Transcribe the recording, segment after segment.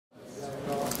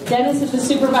Dennis is the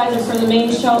supervisor for the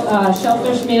Maine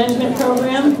Shellfish Management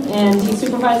Program, and he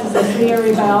supervises the 3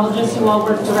 area biologists who all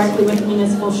work directly with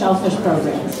municipal shellfish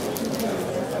programs.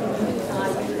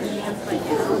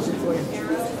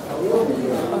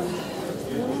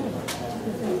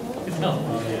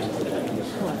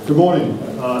 Good morning.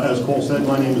 As Cole said,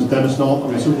 my name is Denis Nault.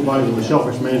 I'm the supervisor of the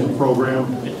Shellfish Management Program.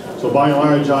 So by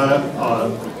and large,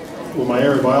 with my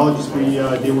area biologists, we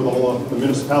deal with all of the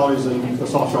municipalities and the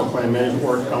soft shell clam management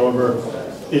work. However,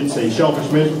 it's a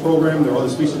shellfish management program. There are other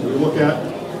species we look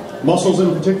at. Mussels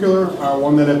in particular are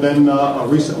one that have been a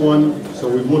recent one. So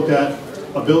we've looked at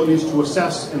abilities to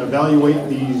assess and evaluate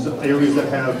these areas that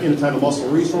have intertidal mussel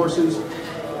resources.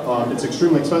 It's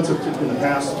extremely expensive in the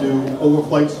past to do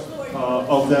overflights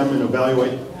of them and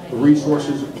evaluate the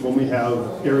resources when we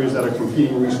have areas that are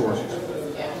competing resources.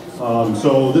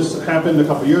 So this happened a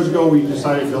couple years ago. We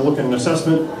decided to look at an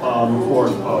assessment for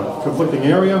a conflicting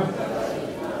area,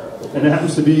 and it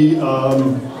happens to be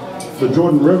the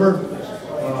Jordan River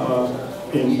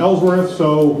in Ellsworth.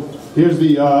 So here's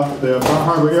the Bar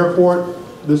Harbor Airport.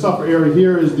 This upper area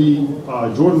here is the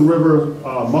Jordan River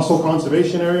Mussel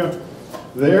Conservation Area.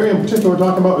 The area in particular we're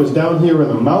talking about is down here in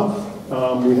the mouth.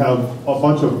 We have a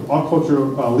bunch of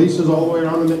aquaculture leases all the way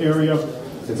around in the area.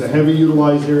 It's a heavy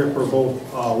utilized area for both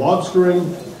lobstering.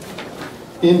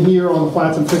 In here on the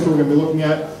flats in particular, we're going to be looking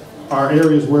at are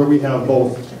areas where we have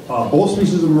both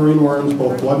species of marine worms,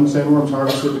 both blood and sandworms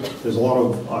harvested. There's a lot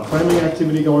of clamming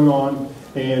activity going on,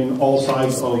 and all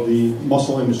sides of the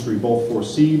mussel industry, both for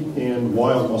seed and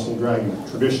wild mussel dragging,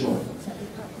 traditionally.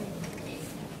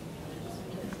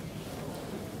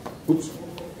 Oops.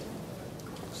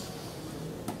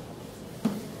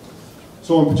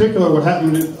 So in particular, what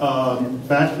happened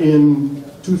back in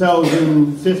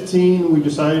 2015, we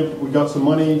decided we got some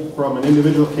money from an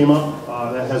individual that came up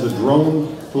that has a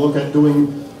drone to look at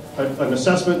doing an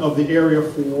assessment of the area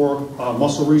for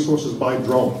mussel resources by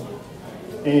drone.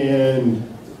 And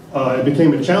it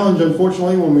became a challenge,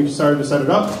 unfortunately, when we started to set it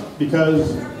up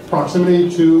because proximity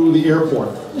to the airport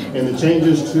and the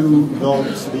changes to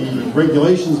the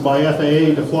regulations by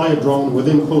FAA to fly a drone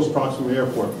within close proximity to the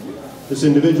airport. This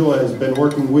individual has been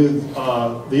working with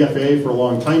the FAA for a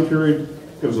long time period.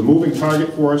 It was a moving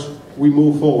target for us. We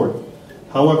moved forward.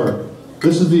 However,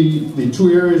 this is the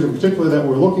 2 areas in particular that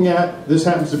we're looking at. This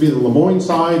happens to be the Lemoyne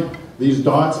side. These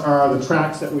dots are the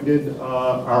tracks that we did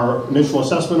our initial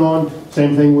assessment on.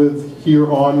 Same thing with here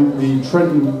on the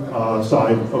Trenton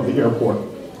side of the airport.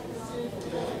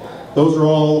 Those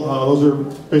are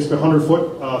basically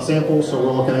 100-foot samples, so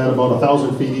we're looking at about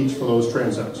 1,000 feet each for those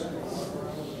transects.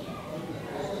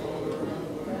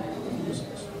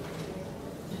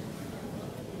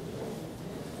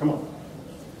 Come on.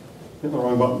 Hit the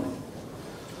wrong button.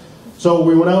 So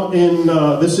we went out in,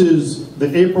 this is the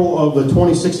April of the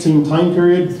 2016 time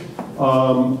period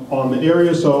on the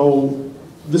area. So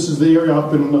this is the area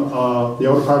up in the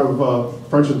outer part of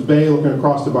Frenchman's Bay looking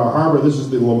across the Bar Harbor. This is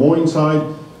the Lemoyne side.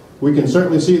 We can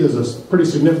certainly see there's a pretty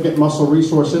significant mussel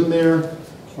resource in there.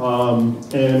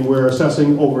 And we're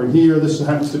assessing over here. This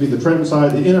happens to be the Trenton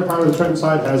side. The inner part of the Trenton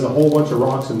side has a whole bunch of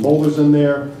rocks and boulders in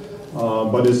there.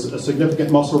 But it's a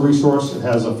significant mussel resource. It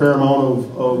has a fair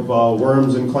amount of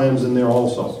worms and clams in there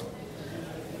also.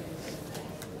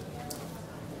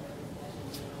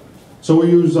 So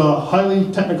we use highly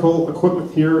technical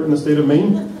equipment here in the state of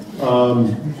Maine.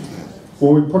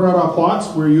 When we put out our plots,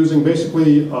 we're using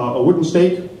basically a wooden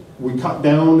stake. We cut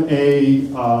down a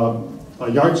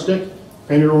yardstick,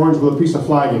 painted orange with a piece of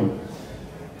flagging.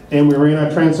 And we ran our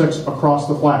transects across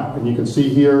the flat. And you can see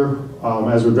here,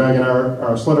 as we're dragging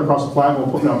our sled across the flat,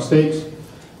 we're putting out stakes.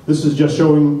 This is just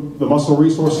showing the mussel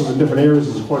resources in different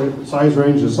areas. There's quite a size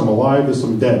range. There's some alive, there's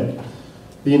some dead.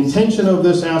 The intention of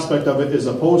this aspect of it is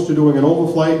opposed to doing an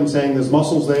overflight and saying there's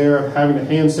mussels there, having to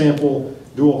hand sample,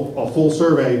 do a full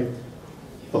survey.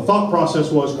 The thought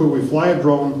process was, could we fly a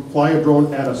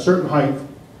drone at a certain height,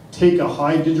 take a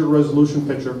high digital resolution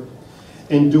picture,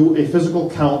 and do a physical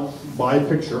count by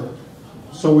picture,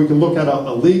 so we can look at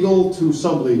a legal to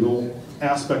sublegal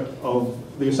aspect of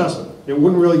the assessment. It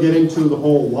wouldn't really get into the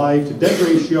whole live to dead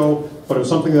ratio, but it was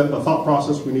something that the thought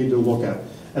process we needed to look at.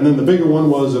 And then the bigger one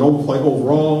was an overflight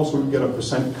overall, so we could get a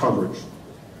 % coverage.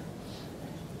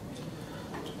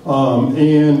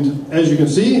 And as you can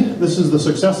see, this is the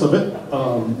success of it.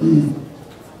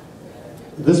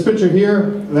 This picture here,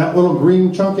 that little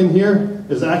green chunk in here,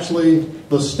 is actually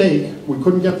the stake. We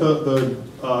couldn't get the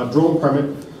drone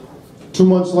permit. 2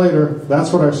 months later,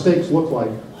 that's what our stakes look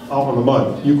like out on the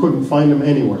mud. You couldn't find them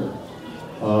anywhere.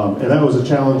 And that was a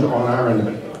challenge on our end of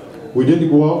it. We did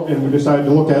go out and we decided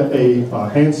to look at a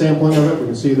hand sampling of it. We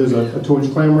can see there's a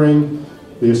 2-inch clam ring.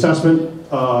 The assessment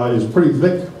is pretty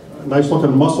thick, nice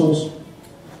looking mussels.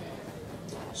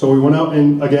 So we went out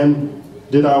and again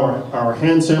did our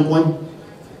hand sampling.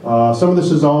 Some of this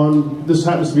this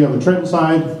happens to be on the Trenton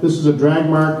side. This is a drag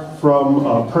mark from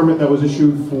a permit that was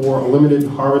issued for a limited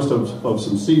harvest of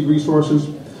some seed resources.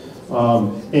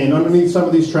 And underneath some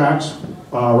of these tracks,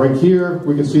 right here,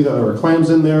 we can see that there are clams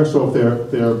in there. So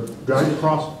if they're dragged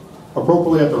across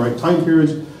appropriately at the right time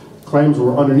periods, clams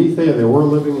were underneath there. They were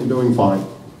living and doing fine.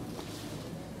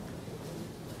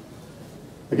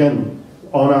 Again,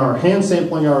 on our hand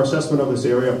sampling, our assessment of this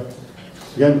area,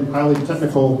 again, highly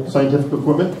technical scientific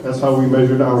equipment. That's how we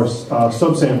measured our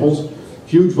subsamples.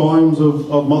 Huge volumes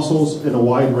of mussels in a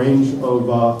wide range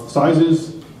of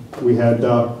sizes. We had,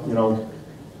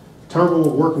 terrible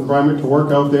work environment to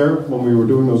work out there when we were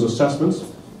doing those assessments.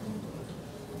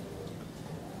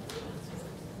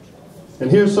 And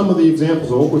here's some of the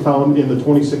examples of what we found in the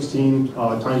 2016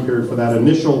 time period for that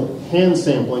initial hand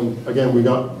sampling. Again, we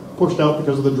got pushed out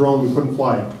because of the drone. We couldn't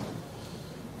fly it.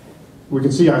 We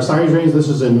can see our size range. This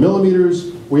is in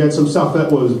millimeters. We had some stuff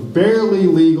that was barely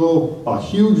legal, a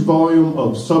huge volume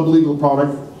of sublegal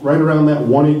product, right around that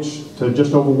 1 inch to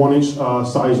just over 1 inch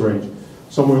size range.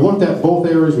 So when we looked at both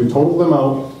areas, we totaled them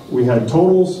out. We had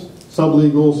totals,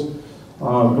 sublegals,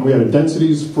 and we had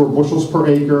densities for bushels per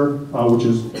acre, which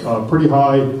is pretty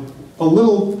high. A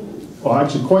little, well,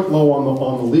 actually quite low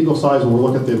on the legal side when we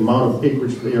look at the amount of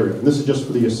acreage for the area. And this is just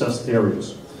for the assessed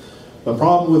areas. The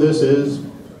problem with this is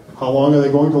how long are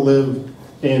they going to live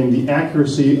and the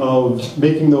accuracy of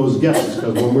making those guesses.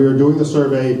 Because when we were doing the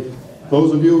survey,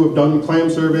 those of you who have done clam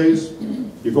surveys,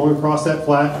 you're going across that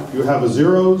flat, you have a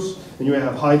zeros, and you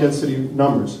have high density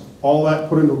numbers. All that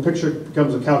put into a picture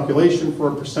becomes a calculation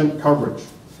for a percent coverage.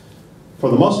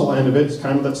 For the mussel end of it, it's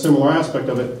kind of that similar aspect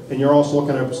of it, and you're also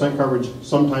looking at percent coverage.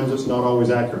 Sometimes it's not always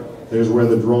accurate. There's where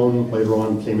the drone later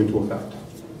on came into effect.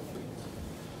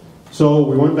 So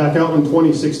we went back out in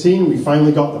 2016. We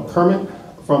finally got the permit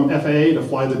from FAA to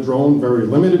fly the drone, very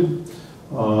limited.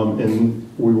 And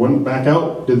we went back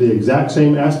out, did the exact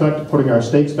same aspect, putting our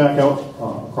stakes back out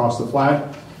across the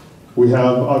flat. We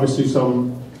have obviously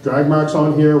some drag marks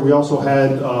on here. We also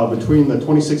had between the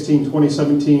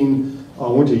 2016-2017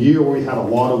 winter year where we had a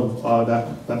lot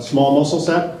of that small mussel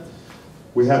set.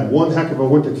 We had one heck of a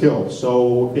winter kill.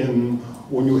 So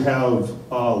when you have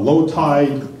low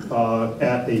tide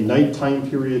at a nighttime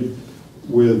period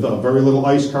with very little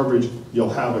ice coverage, you'll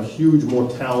have a huge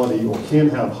mortality, or can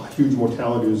have huge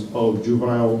mortalities of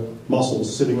juvenile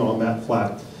mussels sitting on that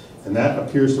flat. And that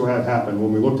appears to have happened.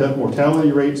 When we looked at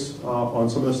mortality rates on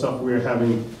some of the stuff, we were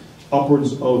having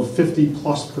upwards of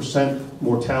 50+%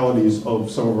 mortalities of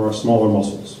some of our smaller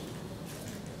mussels.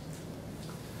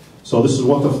 So this is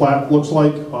what the flat looks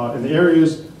like in the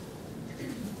areas.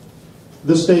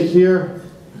 This stake here,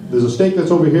 there's a stake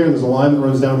that's over here, and there's a line that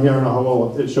runs down here. I don't know how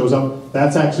well it shows up.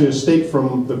 That's actually a stake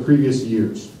from the previous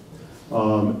years.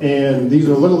 And these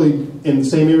are literally in the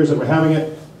same areas that we're having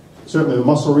it. Certainly the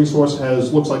mussel resource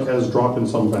looks like has dropped in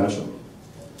some fashion.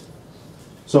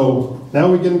 So now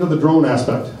we get into the drone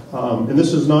aspect. And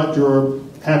this is not your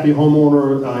happy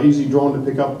homeowner, easy drone to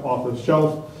pick up off the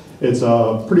shelf. It's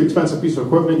a pretty expensive piece of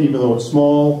equipment, even though it's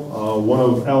small. One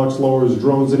of Alex Lower's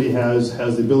drones that he has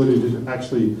the ability to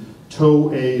actually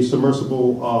tow a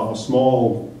submersible,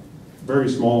 very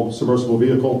small submersible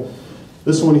vehicle.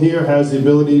 This one here has the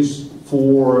abilities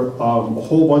for a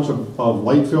whole bunch of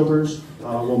light filters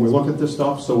when we look at this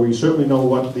stuff. So we certainly know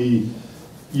what the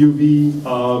UV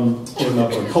and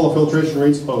the color filtration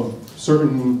rates of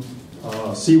certain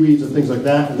seaweeds and things like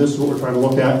that. And this is what we're trying to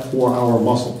look at for our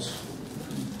mussels.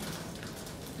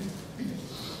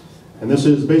 And this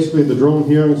is basically the drone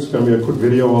here. It's going to be a quick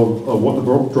video of what the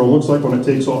drone looks like when it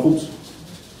takes off. Oops.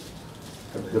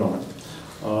 Got to hit on it.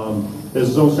 There's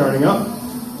the zone starting up.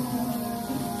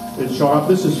 It's shot up.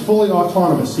 This is fully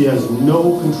autonomous. He has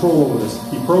no control over this.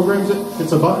 He programs it,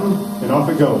 hits a button, and off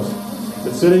it goes.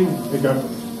 It's sitting, it got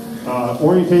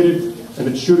orientated, and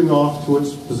it's shooting off to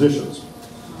its positions.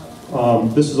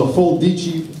 This is a full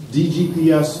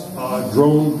DGPS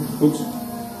drone. Oops.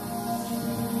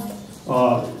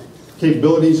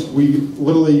 Capabilities. We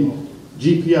literally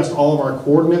GPSed all of our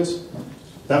coordinates.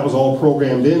 That was all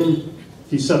programmed in.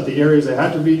 He set the areas they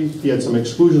had to be. He had some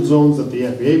exclusion zones that the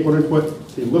FAA put into it.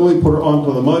 He literally put it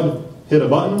onto the mud, hit a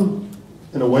button,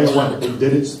 and away it went. It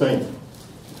did its thing.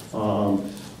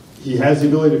 He has the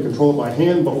ability to control it by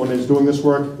hand, but when it's doing this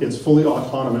work, it's fully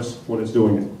autonomous when it's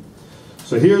doing it.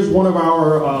 So here's one of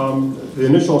our the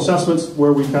initial assessments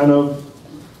where we kind of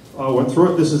went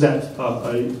through it. This is at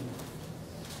a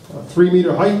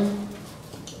 3-meter height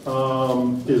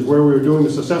is where we were doing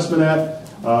this assessment at.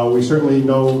 We certainly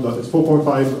know that it's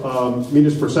 4.5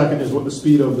 meters per second is what the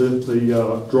speed of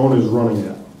the drone is running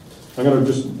at. I'm going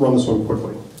to just run this one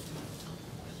quickly.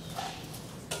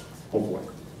 Hopefully.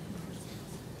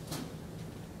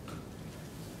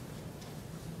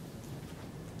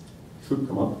 Should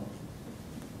come up.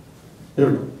 There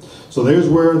we go. So there's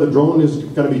where the drone is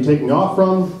going to be taking off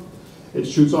from. It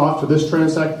shoots off to this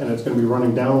transect, and it's going to be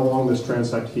running down along this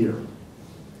transect here.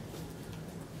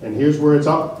 And here's where it's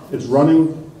up. It's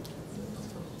running.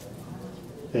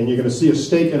 And you're going to see a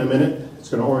stake in a minute. It's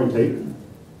going to orientate.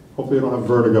 Hopefully you don't have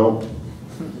vertigo.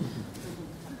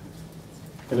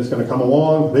 And it's going to come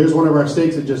along. There's one of our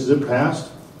stakes that just zipped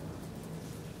past.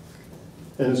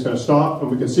 And it's going to stop.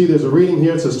 And we can see there's a reading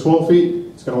here. It says 12 feet.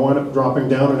 It's going to wind up dropping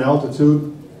down in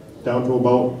altitude, down to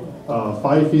about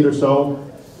 5 feet or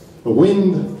so. The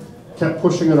wind kept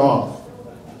pushing it off.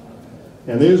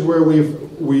 And there's where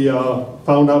we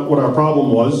found out what our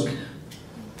problem was.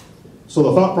 So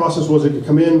the thought process was it could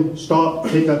come in, stop,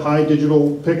 take that high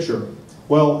digital picture.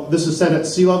 Well, this is set at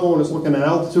sea level and it's looking at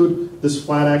altitude. This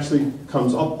flat actually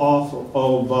comes up off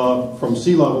of from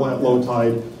sea level at low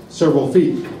tide several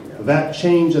feet. That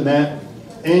change in that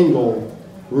angle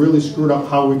really screwed up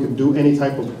how we could do any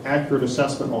type of accurate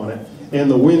assessment on it, and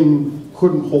the wind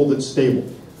couldn't hold it stable.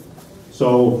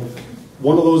 So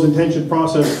one of those intended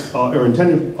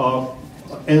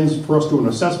ends for us to do an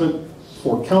assessment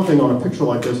for counting on a picture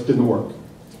like this didn't work.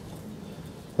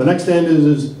 The next end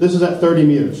is this is at 30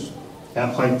 meters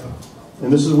at height,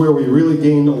 and this is where we really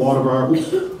gained a lot of our,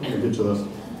 oops, let me get to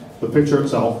the picture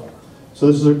itself. So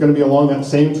this is going to be along that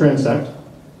same transect,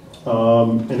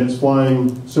 and it's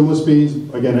flying similar speeds,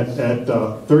 again at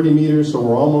 30 meters, so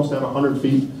we're almost at 100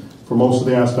 feet for most of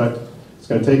the aspect. It's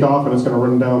going to take off and it's going to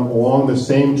run down along the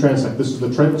same transect. This is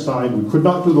the Trenton side. We could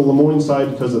not do the Lemoyne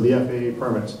side because of the FAA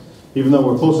permits. Even though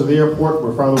we're close to the airport,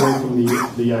 we're farther away from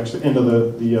the actual end of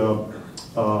the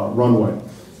runway.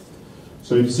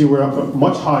 So you can see we're up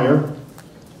much higher.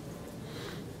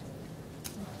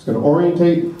 It's going to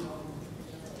orientate,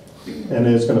 and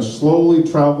it's going to slowly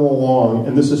travel along.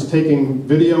 And this is taking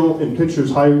video and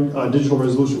pictures, high digital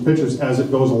resolution pictures as it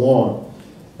goes along.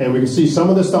 And we can see some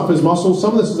of this stuff is mussels,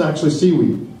 some of this is actually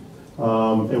seaweed.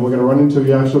 And we're going to run into,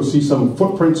 you actually see some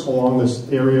footprints along this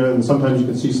area, and sometimes you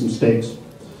can see some stakes.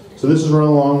 So this is running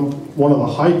along one of the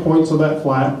high points of that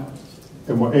flat,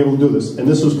 and we're able to do this. And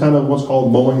this is kind of what's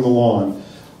called mowing the lawn.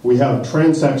 We have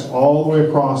transects all the way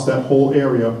across that whole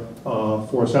area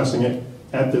for assessing it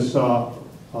at this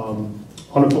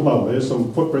 100-foot level. There's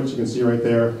some footprints you can see right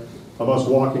there of us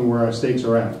walking where our stakes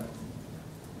are at.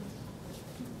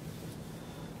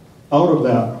 Out of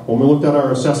that, when we looked at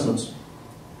our assessments,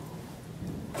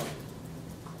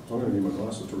 I'm going to need my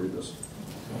glasses to read this.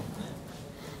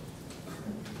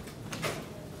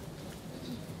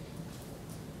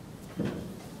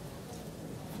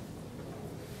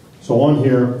 So on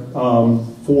here,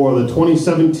 for the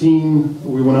 2017,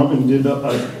 we went out and did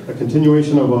a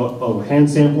continuation of hand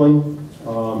sampling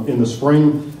in the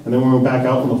spring, and then we went back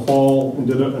out in the fall and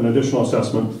did an additional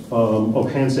assessment of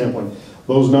hand sampling.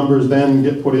 Those numbers then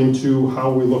get put into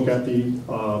how we look at the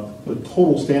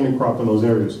total standing crop in those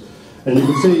areas. And you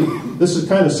can see this is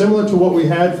kind of similar to what we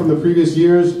had from the previous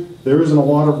years. There isn't a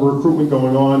lot of recruitment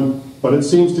going on, but it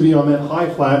seems to be on that high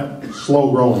flat,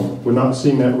 slow growing. We're not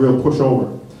seeing that real push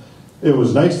over. It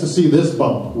was nice to see this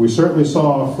bump. We certainly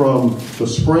saw from the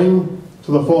spring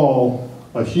to the fall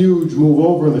a huge move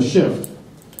over in the shift.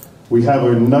 We have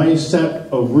a nice set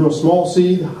of real small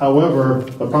seed. However,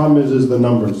 the problem is the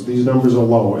numbers. These numbers are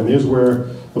low, and here's where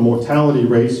the mortality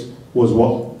rates was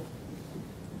what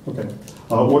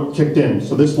kicked in.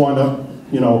 So this wound up,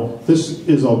 this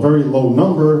is a very low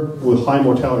number with high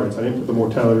mortality rates. I didn't put the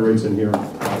mortality rates in here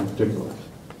in particular.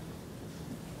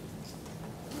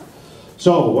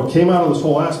 So what came out of this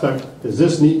whole aspect is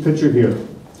this neat picture here.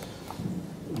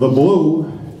 The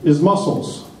blue is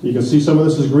mussels. You can see some of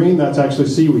this is green, that's actually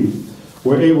seaweed.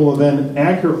 We're able to then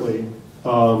accurately,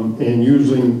 in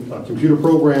using computer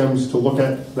programs to look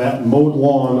at that mowed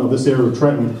lawn of this area of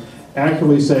Trenton,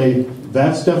 accurately say,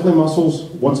 that's definitely mussels,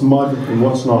 what's mud, and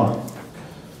what's not.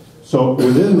 So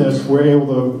within this, we're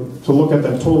able to look at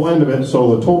that total end of it.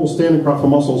 So the total standing crop for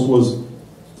mussels was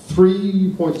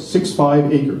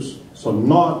 3.65 acres. So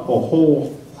not a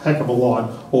whole heck of a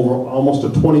lot over almost a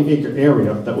 20-acre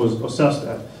area that was assessed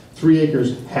at. 3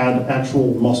 acres had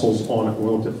actual mussels on it. We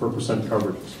looked at for percent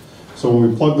coverages. So when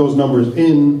we plug those numbers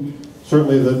in,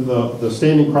 certainly the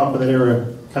standing crop in that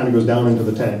area kind of goes down into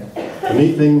the tank. The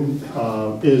neat thing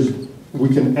is we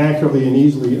can accurately and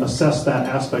easily assess that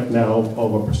aspect now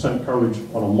of a percent coverage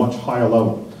on a much higher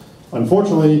level.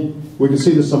 Unfortunately, we can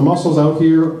see there's some mussels out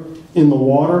here in the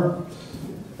water.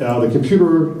 The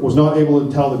computer was not able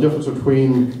to tell the difference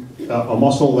between a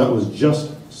mussel that was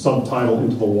just subtidal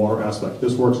into the water aspect.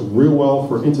 This works real well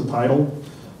for intertidal.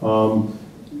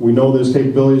 We know there's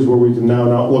capabilities where we can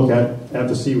now look at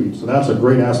the seaweed, so that's a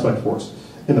great aspect for us.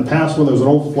 In the past, when there was an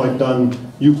overflight done,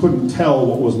 you couldn't tell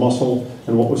what was mussel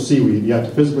and what was seaweed. You had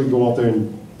to physically go out there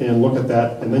and look at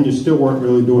that, and then you still weren't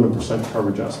really doing a percent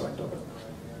coverage aspect of it.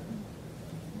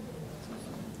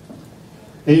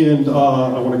 And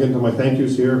I want to get into my thank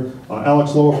yous here.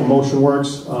 Alex Lowe from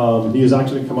MotionWorks, he has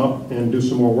actually come up and do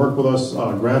some more work with us.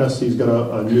 Gratis, he's got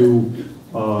a new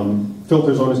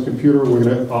filters on his computer. We're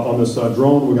going to on this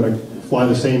drone. We're going to fly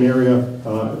the same area.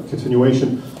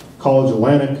 Continuation. College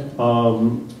Atlantic.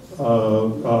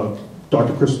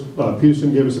 Dr. Chris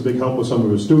Peterson gave us a big help with some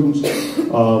of his students.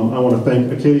 I want to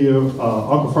thank Acadia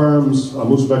Aquafarms,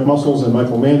 Moosebeck Mussels, and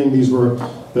Michael Manning. These were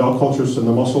the aquaculturists and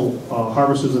the mussel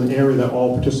harvesters in the area that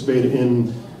all participated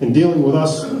in dealing with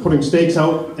us, putting stakes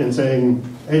out and saying,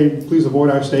 hey, please avoid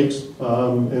our stakes.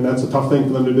 And that's a tough thing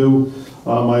for them to do.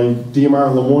 My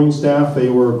DMR Lemoyne staff, they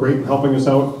were great in helping us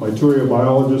out. My two area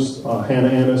biologists, Hannah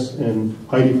Annis and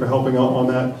Heidi, for helping out on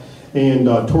that. And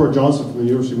Tora Johnson from the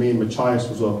University of Maine, Machias,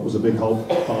 was a big help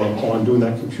on doing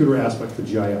that computer aspect for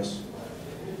GIS.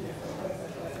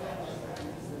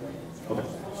 Okay,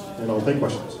 and I'll take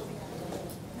questions.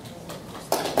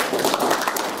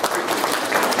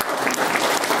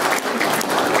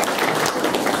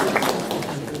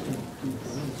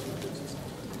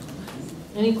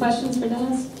 Any questions for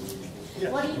Dennis?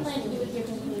 Yeah. What do you plan to do with your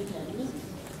conclusion?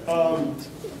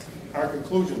 Our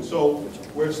conclusion. So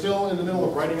we're still in the middle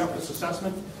of writing up this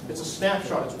assessment. It's a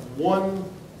snapshot. It's one,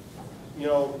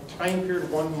 time period,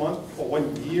 1 month or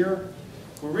 1 year.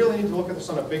 We really need to look at this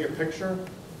on a bigger picture.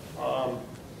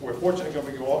 We're fortunate that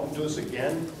we go out and do this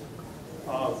again.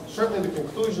 Certainly the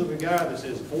conclusion we got out of this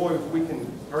is, boy, if we can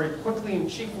very quickly and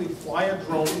cheaply fly a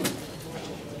drone,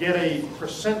 get a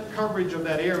percent coverage of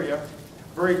that area,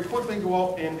 very quickly go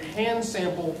out and hand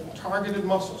sample targeted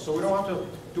mussels. So we don't have to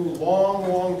do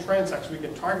long transects. We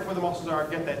can target where the mussels are,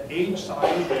 get that age,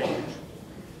 size, range,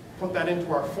 put that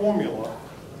into our formula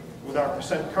with our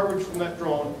percent coverage from that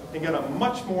drone, and get a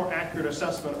much more accurate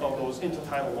assessment of those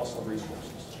intertidal mussel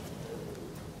resources.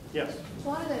 Yes? A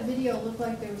lot of that video looked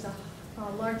like there was a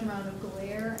large amount of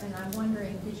glare, and I'm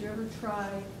wondering, did you ever try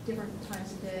different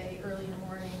times of day, early in the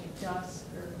morning, at dusk,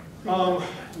 or?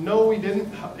 No, we didn't.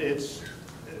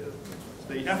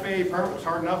 The FAA permit was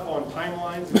hard enough on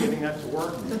timelines and getting that to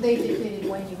work. So they dictated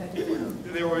when you had to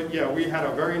fly? We had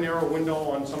a very narrow window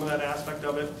on some of that aspect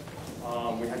of it.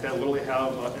 We had to literally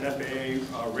have an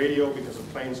FAA radio because of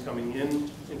planes coming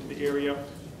into the area.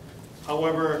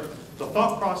 However, the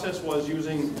thought process was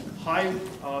using high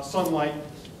sunlight,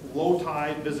 low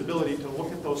tide visibility to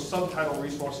look at those subtidal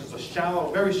resources, the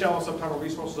very shallow subtidal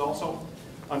resources also.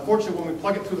 Unfortunately, when we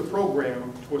plug it through the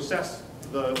program to assess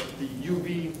the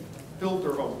UV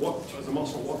filter of what is a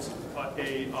mussel, what's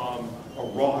a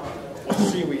rock,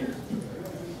 what's seaweed,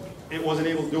 it wasn't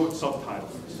able to do it subtidal.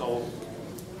 So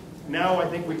now I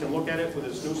think we can look at it with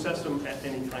this new system at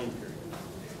any time period.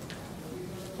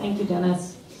 Thank you,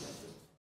 Dennis.